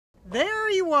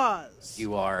he was.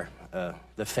 You are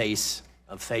the face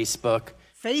of Facebook.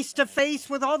 Face to face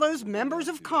with all those members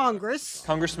of Congress.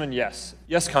 Congressman, yes.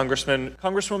 Yes, Congressman.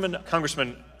 Congresswoman,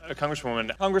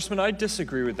 Congresswoman, I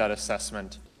disagree with that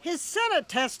assessment. His Senate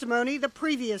testimony the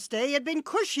previous day had been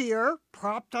cushier,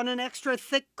 propped on an extra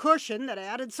thick cushion that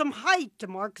added some height to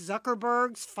Mark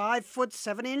Zuckerberg's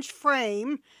 5'7"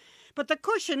 frame. But the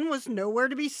cushion was nowhere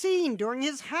to be seen during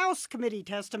his House committee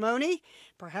testimony,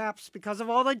 perhaps because of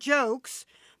all the jokes.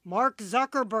 Mark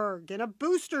Zuckerberg in a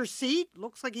booster seat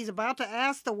looks like he's about to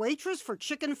ask the waitress for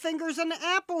chicken fingers and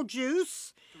apple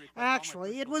juice.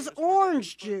 Actually, it was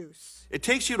orange juice. It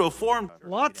takes you to a form.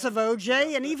 Lots of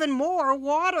OJ and even more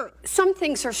water. Some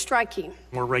things are striking.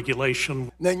 More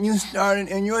regulation. Then you started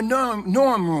in your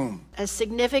dorm room. A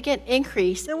significant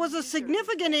increase. There was a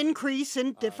significant increase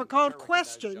in difficult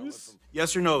questions.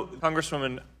 Yes or no?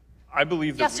 Congresswoman, I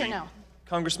believe that Yes or no?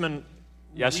 Congressman,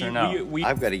 Yes or no?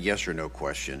 I've got a yes or no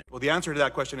question. Well, the answer to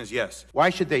that question is yes. Why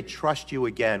should they trust you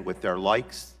again with their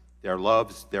likes, their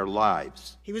loves, their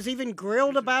lives? He was even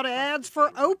grilled about ads for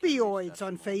opioids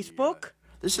on Facebook.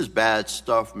 This is bad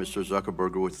stuff, Mr.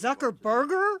 Zuckerberg.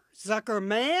 Zuckerberger?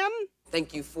 Zuckerman?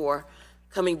 Thank you for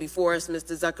coming before us,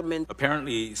 Mr. Zuckerman.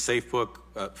 Apparently,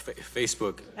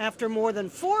 Facebook. After more than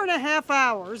 4.5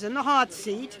 hours in the hot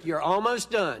seat, You're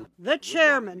almost done. the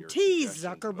chairman teased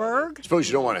Zuckerberg. Suppose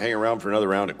you don't want to hang around for another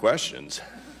round of questions.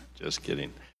 Just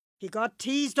kidding. He got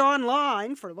teased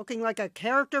online for looking like a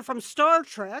character from Star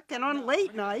Trek and on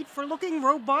late night for looking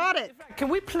robotic. Can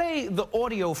we play the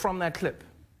audio from that clip?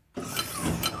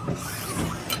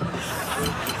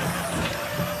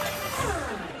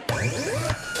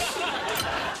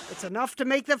 It's enough to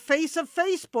make the face of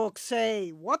Facebook say,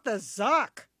 "What the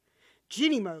Zuck?"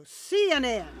 Ginny Mo,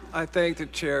 CNN. I thank the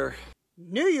chair.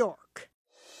 New York.